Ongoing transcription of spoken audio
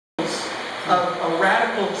of a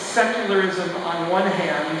radical secularism on one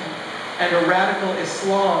hand and a radical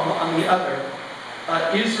Islam on the other,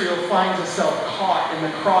 Israel finds itself caught in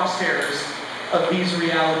the crosshairs of these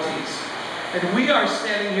realities. And we are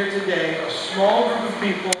standing here today, a small group of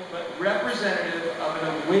people, but representative of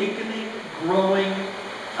an awakening, growing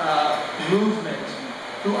movement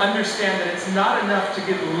who understand that it's not enough to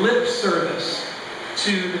give lip service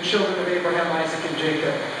to the children of Abraham, Isaac, and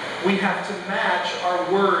Jacob. We have to match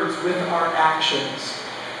our words with our actions.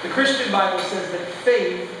 The Christian Bible says that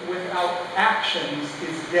faith without actions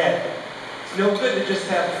is dead. It's no good to just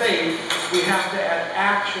have faith. We have to add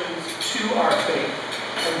actions to our faith.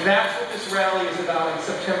 And that's what this rally is about on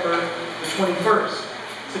September the 21st.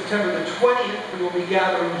 September the 20th, we will be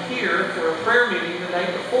gathering here for a prayer meeting the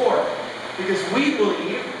night before. Because we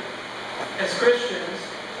believe, as Christians,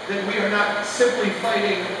 that we are not simply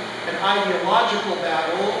fighting an ideological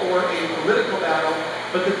battle or a political battle,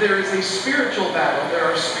 but that there is a spiritual battle. There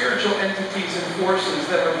are spiritual entities and forces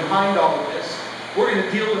that are behind all of this. We're going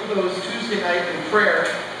to deal with those Tuesday night in prayer,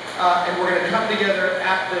 and we're going to come together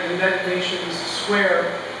at the United Nations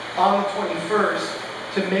Square on the 21st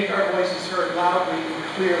to make our voices heard loudly and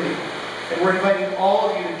clearly. And we're inviting all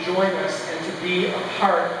of you to join us and to be a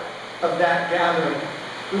part of that gathering.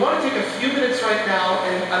 We want to take a few minutes right now,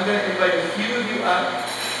 and I'm going to invite a few of you up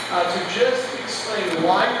to just explain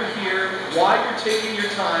why you're here, why you're taking your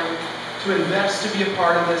time to invest to be a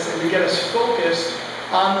part of this, and to get us focused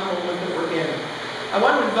on the moment that we're in. I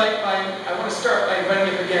want to start by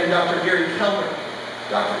inviting up again Dr. Gary Kellner.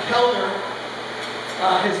 Dr. Kellner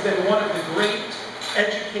has been one of the great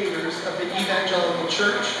educators of the evangelical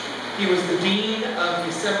church. He was the dean of the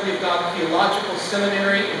Assembly of God Theological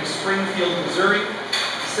Seminary in Springfield, Missouri.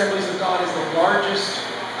 Assemblies of God is the largest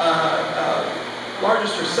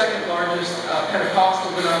or second largest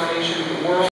Pentecostal denomination in the world.